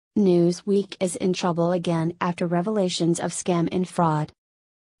Newsweek is in trouble again after revelations of scam and fraud.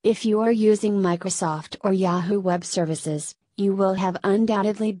 If you are using Microsoft or Yahoo web services, you will have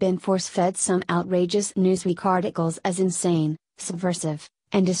undoubtedly been force-fed some outrageous Newsweek articles as insane, subversive,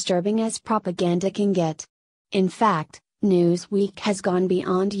 and disturbing as propaganda can get. In fact, Newsweek has gone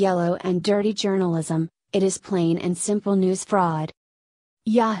beyond yellow and dirty journalism, it is plain and simple news fraud.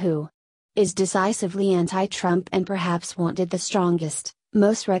 Yahoo is decisively anti-Trump and perhaps wanted the strongest,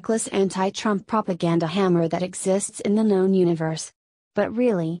 most reckless anti-Trump propaganda hammer that exists in the known universe. But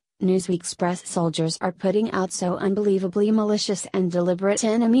really, Newsweek's press soldiers are putting out so unbelievably malicious and deliberate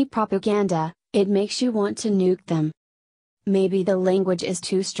enemy propaganda, it makes you want to nuke them. Maybe the language is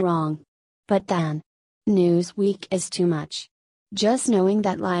too strong. But then, Newsweek is too much. Just knowing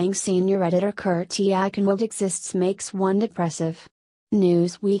that lying senior editor Kurt Eichenwald exists makes one depressive.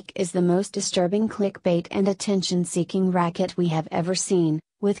 Newsweek is the most disturbing clickbait and attention-seeking racket we have ever seen.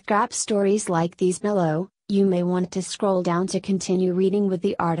 With crap stories like these below, you may want to scroll down to continue reading with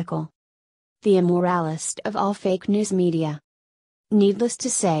the article. The immoralist of all fake news media. Needless to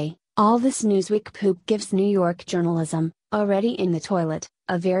say, all this Newsweek poop gives New York journalism, already in the toilet,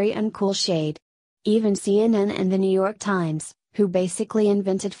 a very uncool shade. Even CNN and the New York Times, who basically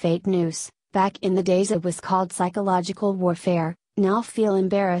invented fake news, back in the days it was called psychological warfare, now feel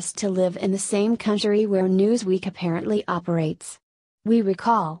embarrassed to live in the same country where Newsweek apparently operates. We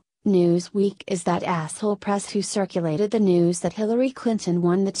recall, Newsweek is that asshole press who circulated the news that Hillary Clinton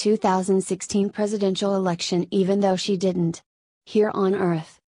won the 2016 presidential election even though she didn't. Here on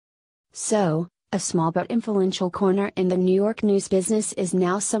Earth. So, a small but influential corner in the New York news business is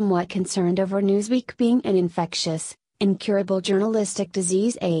now somewhat concerned over Newsweek being an infectious, incurable journalistic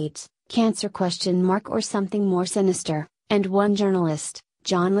disease, AIDS, cancer or something more sinister, and one journalist,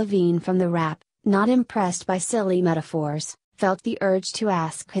 John Levine from The Wrap, not impressed by silly metaphors, felt the urge to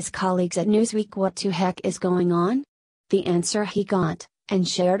ask his colleagues at Newsweek what the heck is going on? The answer he got, and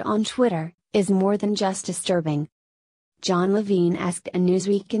shared on Twitter, is more than just disturbing. John Levine asked a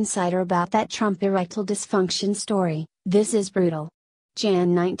Newsweek insider about that Trump erectile dysfunction story. This is brutal.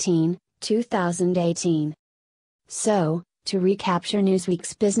 Jan 19, 2018. So, to recapture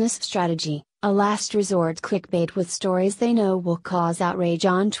Newsweek's business strategy, a last resort clickbait with stories they know will cause outrage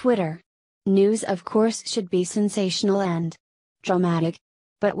on Twitter. News of course should be sensational and dramatic.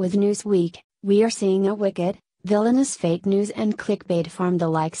 But with Newsweek, we are seeing a wicked, villainous fake news and clickbait farm. The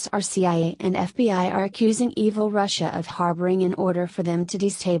likes our CIA and FBI are accusing evil Russia of harboring in order for them to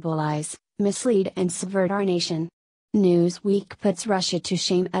destabilize, mislead and subvert our nation. Newsweek puts Russia to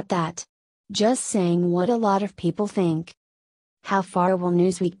shame at that. Just saying what a lot of people think. How far will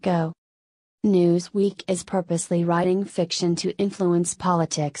Newsweek go? Newsweek is purposely writing fiction to influence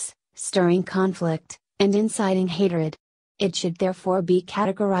politics, stirring conflict, and inciting hatred. It should therefore be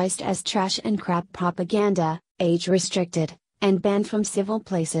categorized as trash and crap propaganda, age-restricted, and banned from civil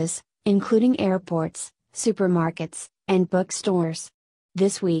places, including airports, supermarkets, and bookstores.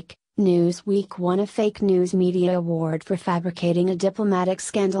 This week, Newsweek won a Fake News Media Award for fabricating a diplomatic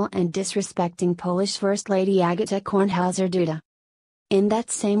scandal and disrespecting Polish First Lady Agata Kornhauser-Duda. In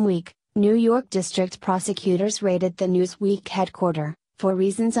that same week, New York district prosecutors raided the Newsweek headquarters. For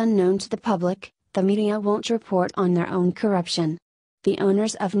reasons unknown to the public, the media won't report on their own corruption. The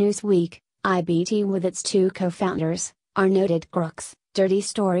owners of Newsweek, IBT with its two co-founders, are noted crooks, dirty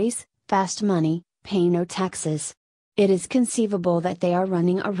stories, fast money, pay no taxes. It is conceivable that they are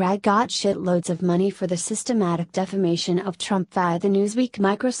running a rag got shitloads of money for the systematic defamation of Trump via the Newsweek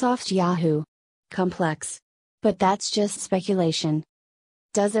Microsoft Yahoo complex. But that's just speculation.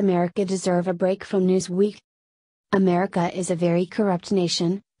 Does America deserve a break from Newsweek? America is a very corrupt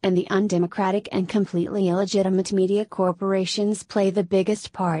nation, and the undemocratic and completely illegitimate media corporations play the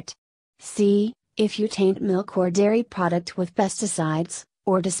biggest part. See, if you taint milk or dairy product with pesticides,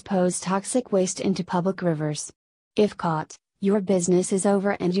 or dispose toxic waste into public rivers. If caught, your business is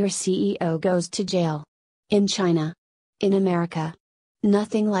over and your CEO goes to jail. In China. In America.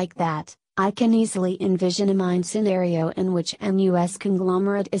 Nothing like that. I can easily envision a mind scenario in which an US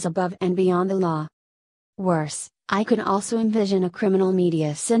conglomerate is above and beyond the law. Worse, I could also envision a criminal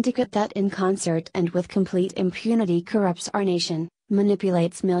media syndicate that in concert and with complete impunity corrupts our nation,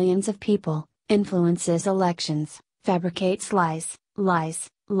 manipulates millions of people, influences elections, fabricates lies,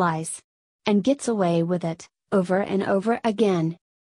 and gets away with it, over and over again,